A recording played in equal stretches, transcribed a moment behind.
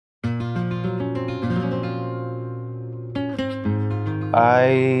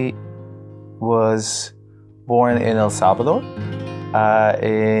I was born in El Salvador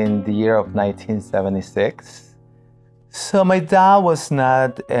in the year of 1976. So my dad was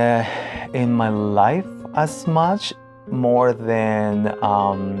not in my life as much, more than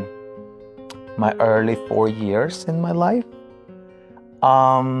my early 4 years in my life.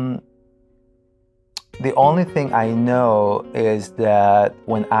 The only thing I know is that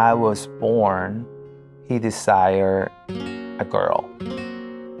when I was born, he desired a girl,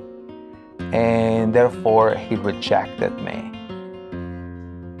 and therefore he rejected me.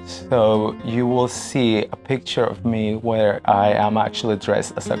 So you will see a picture of me where I am actually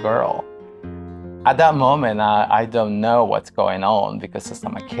dressed as a girl. At that moment, I don't know what's going on because as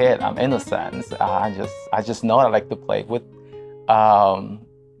I'm a kid, I'm innocent. I just know I like to play with other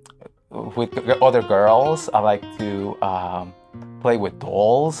girls. I like to play with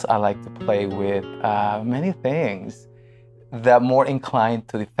dolls. I like to play with many things that are more inclined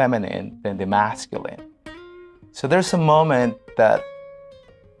to the feminine than the masculine. So there's a moment that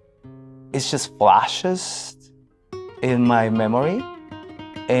it just flashes in my memory,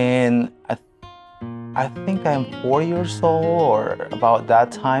 and I think I'm 4 years old or about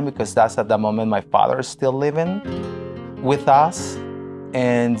that time, because that's at the moment my father is still living with us.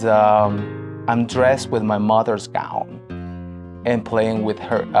 And I'm dressed with my mother's gown and playing with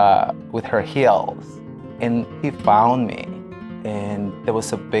her heels. And he found me, and there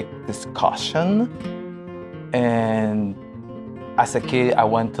was a big discussion. And as a kid, I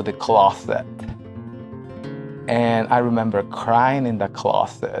went to the closet. And I remember crying in the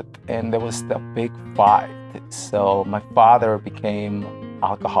closet, and there was a big fight. So my father became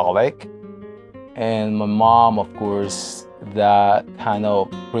alcoholic, and my mom, of course, that kind of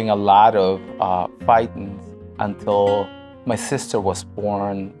bring a lot of fighting until my sister was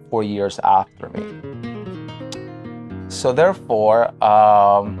born 4 years after me. So therefore,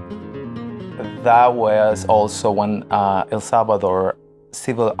 that was also when El Salvador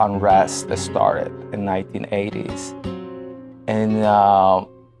civil unrest started in 1980s. And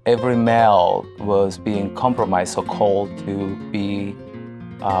every male was being compromised or called to be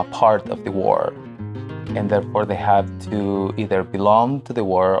part of the war. And therefore they have to either belong to the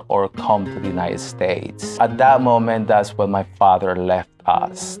war or come to the United States. At that moment, that's when my father left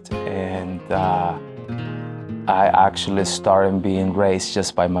us. And I actually started being raised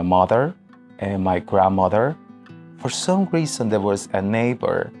just by my mother and my grandmother. For some reason, there was a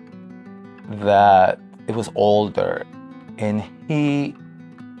neighbor that it was older, and he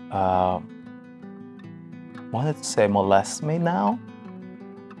wanted to say molest me now,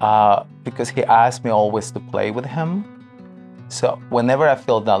 because he asked me always to play with him. So whenever I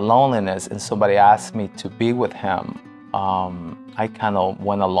feel that loneliness and somebody asked me to be with him, I kind of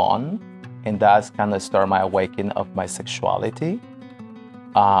went along, and that's kind of started my awakening of my sexuality.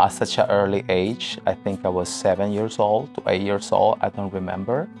 At such an early age, I think I was 7 years old to 8 years old, I don't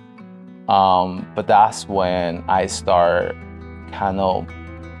remember. But that's when I started kind of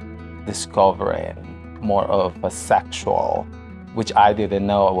discovering more of a sexual, which I didn't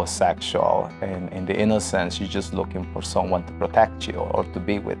know it was sexual. And in the innocence, you're just looking for someone to protect you or to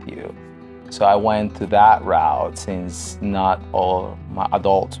be with you. So I went to that route, since not all my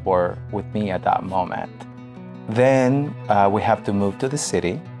adults were with me at that moment. Then we have to move to the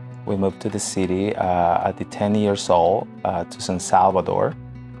city. We moved to the city at the 10 years old to San Salvador.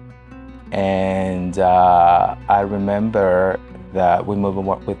 And I remember that we moved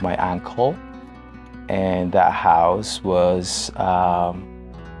with my uncle, and that house was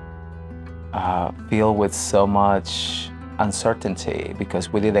filled with so much uncertainty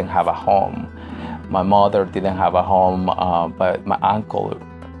because we didn't have a home. My mother didn't have a home, but my uncle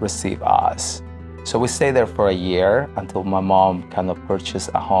received us. So we stayed there for a year until my mom kind of purchased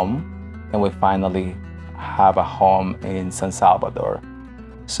a home, and we finally have a home in San Salvador.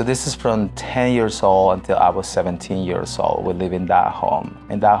 So this is from 10 years old until I was 17 years old. We live in that home,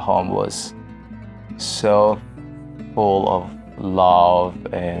 and that home was so full of love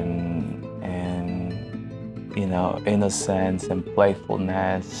and you know, innocence and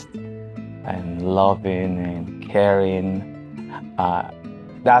playfulness and loving and caring.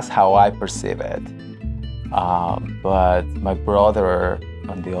 That's how I perceive it. But my brother,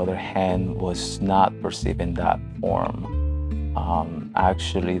 on the other hand, was not perceiving that form.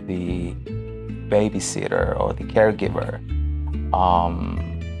 Actually, the babysitter or the caregiver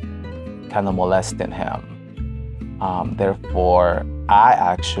kind of molested him. Therefore, I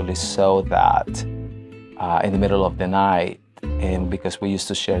actually saw that in the middle of the night, and because we used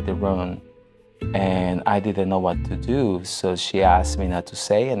to share the room, and I didn't know what to do, so she asked me not to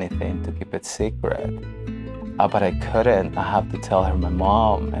say anything, to keep it secret. but I couldn't. I have to tell her my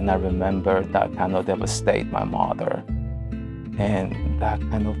mom, and I remember that kind of devastated my mother, and that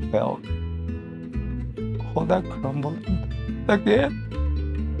kind of felt all that crumbling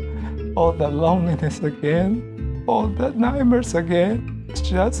again, all that loneliness again, all that nightmares again. It's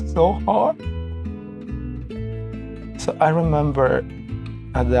just so hard. So I remember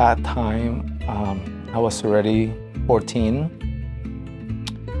at that time, I was already 14.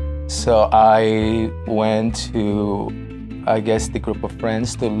 So I went to, I guess, the group of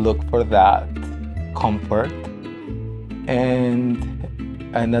friends to look for that comfort. And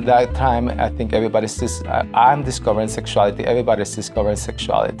at that time, I think I'm discovering sexuality, everybody's discovering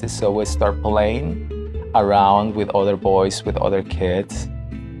sexuality. So we start playing around with other boys, with other kids.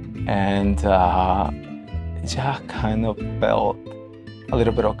 And just kind of felt a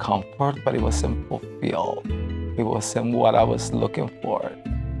little bit of comfort, but it wasn't fulfilled. It wasn't what I was looking for.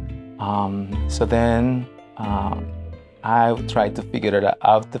 So then I tried to figure it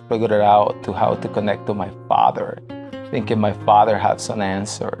out to how to connect to my father, thinking my father had some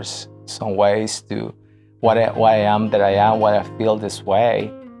answers, some ways to why I am that I am, why I feel this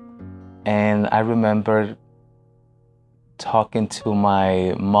way. And I remember talking to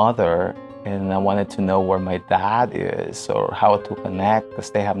my mother, and I wanted to know where my dad is or how to connect,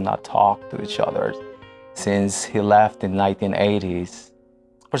 because they have not talked to each other since he left in 1980s.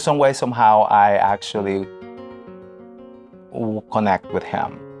 For some way, somehow, I actually connect with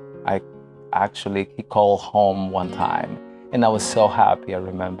him. He called home one time, and I was so happy. I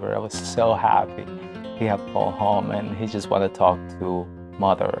remember I was so happy he had called home, and he just wanted to talk to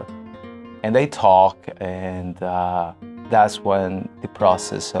mother. And they talk, and that's when the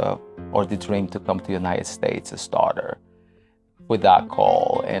process or the dream to come to the United States started with that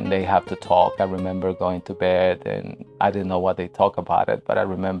call, and they have to talk. I remember going to bed, and I didn't know what they talk about it, but I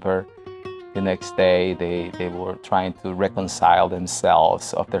remember the next day they were trying to reconcile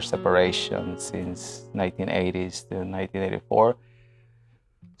themselves of their separation since 1980s to 1984.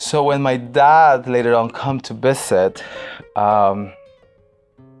 So when my dad later on come to visit,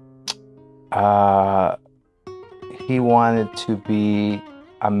 he wanted to be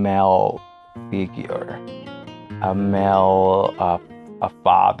a male figure, a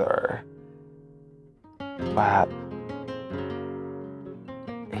father, but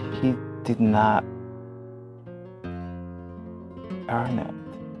he did not earn it.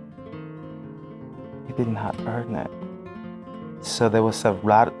 He did not earn it. So there was a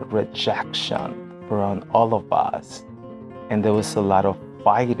lot of rejection from all of us, and there was a lot of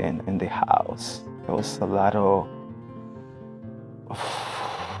fighting in the house. There was a lot of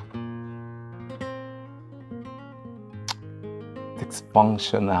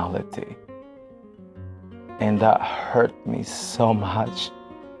dysfunctionality, and that hurt me so much,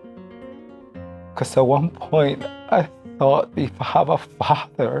 because at one point I thought if I have a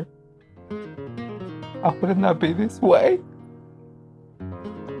father, I would not be this way.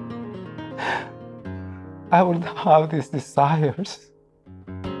 I wouldn't have these desires.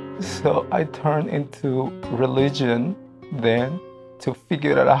 So I turned into religion then to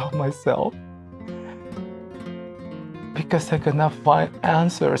figure it out myself, because I could not find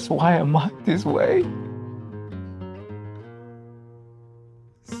answers. Why am I this way?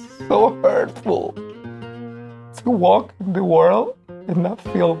 So hurtful to walk in the world and not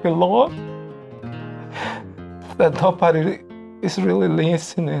feel belong, that nobody is really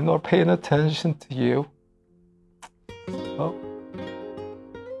listening or paying attention to you. So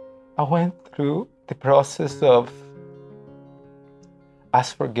I went through the process of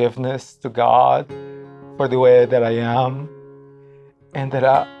ask forgiveness to God for the way that I am, and that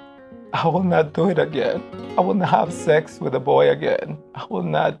I will not do it again. I will not have sex with a boy again. I will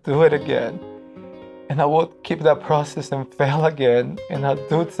not do it again. And I will keep that process and fail again, and I'll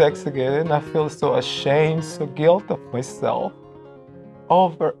do sex again, and I feel so ashamed, so guilty of myself,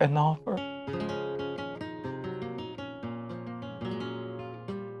 over and over.